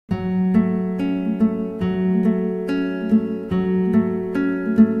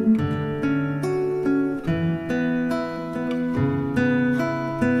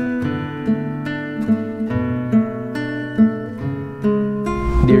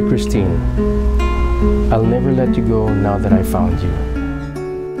Dear Christine, I'll never let you go now that I found you.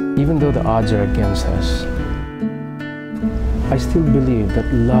 Even though the odds are against us, I still believe that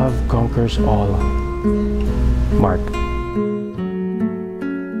love conquers all. Mark.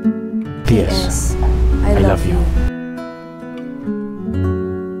 P.S. I love you.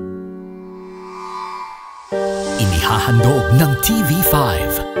 Inihahandog ng TV5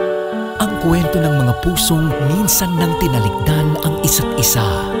 ang kwento ng mga pusong minsan nang tinalikdan ang isa't isa.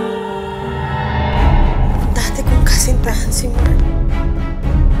 Dati kong kasintahan si Mark.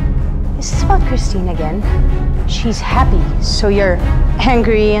 Is this about Christine again? She's happy, so you're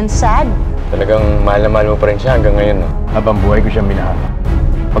angry and sad? Talagang mahal na mahal mo pa rin siya hanggang ngayon, no? Habang buhay ko siya minahal.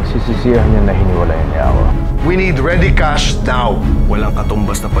 Pagsisisihan niya na hiniwalayan niya ako. We need ready cash now. Walang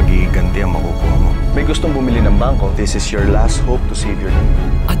katumbas na pag-iiganti ang makukuha mo. May gustong bumili ng bangko. This is your last hope to save your name.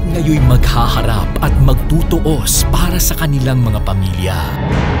 At ngayoy maghaharap at magtutuos para sa kanilang mga pamilya.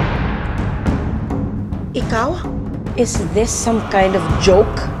 Ikaw? Is this some kind of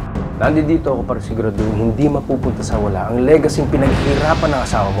joke? Nandito ako para siguraduhin hindi mapupunta sa wala ang legacyng pinaghihirapan ng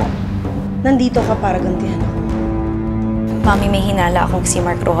asawa mo. Nandito ka para gantihan ako. Mami, may hinala akong si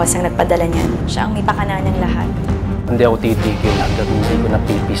Mark Rojas ang nagpadala niyan. Siya ang may pakana ng lahat. Hindi ako titigil hanggang hindi ko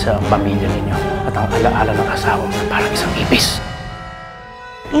napipisa ang pamilya ninyo at ang alaala ng asawa mo parang isang ipis.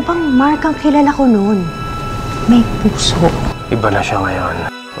 Ibang Mark ang kilala ko noon. May puso. Iba na siya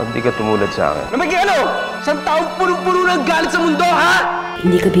ngayon. Hindi ka tumulad sa akin. Namagi ano? Isang taong punong-puno ng galit sa mundo, ha?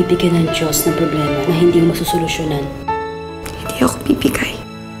 Hindi ka bibigyan ng Diyos ng problema na hindi mo masusolusyonan. Hindi ako bibigay.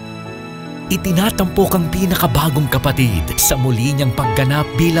 Itinatampok ang pinakabagong kapatid sa muli niyang pagganap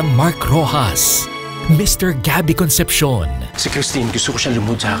bilang Mark Rojas, Mr. Gabby Concepcion. Si Christine, gusto ko siya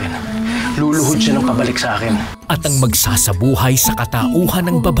lumod sa akin. Luluhod siya ng pabalik sa akin. At ang magsasabuhay sa katauhan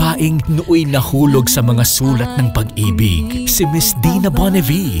ng babaeng nooy nahulog sa mga sulat ng pag-ibig, si Miss Dina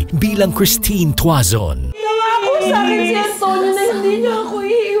Bonnevie bilang Christine Tuazon. Nangako sa akin si Antonio na hindi niya ako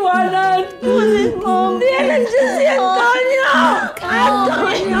iiwanan. Ngunit, Mom, di nandiyan si Antonio!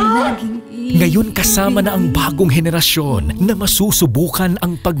 Antonio! Ngayon kasama na ang bagong henerasyon na masusubukan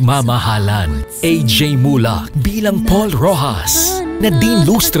ang pagmamahalan. AJ Mulak bilang Paul Rojas, Nadine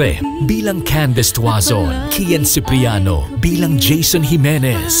Lustre bilang Candice Tuazon, Kian Cipriano bilang Jason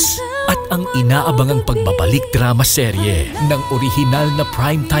Jimenez, at ang inaabangang pagbabalik drama serye ng orihinal na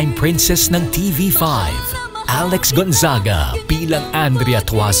primetime princess ng TV5, Alex Gonzaga bilang Andrea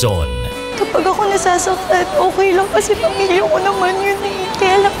Tuazon. Kapag ako nasasaktan, okay lang kasi pamilya ko naman yun eh.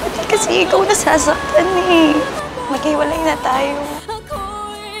 Kaya lang pati kasi ikaw nasasaktan eh. Maghiwalay na tayo.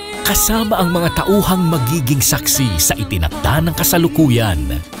 Kasama ang mga tauhang magiging saksi sa itinakda ng kasalukuyan.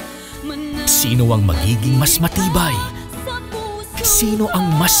 Sino ang magiging mas matibay? Sino ang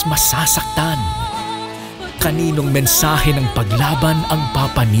mas masasaktan? Kaninong mensahe ng paglaban ang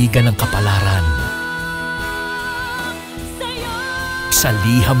papanigan ng kapalaran? Sa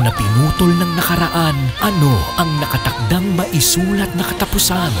liham na pinutol ng nakaraan, ano ang nakatakdang maisulat na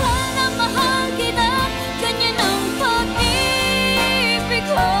katapusan?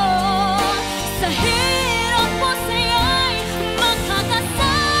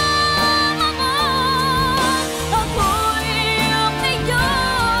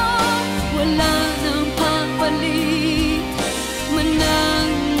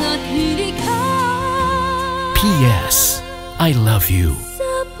 P.S. I love you.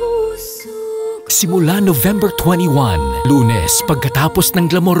 Simula November 21, Lunes pagkatapos ng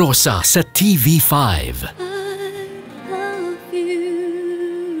Glamorosa sa TV5.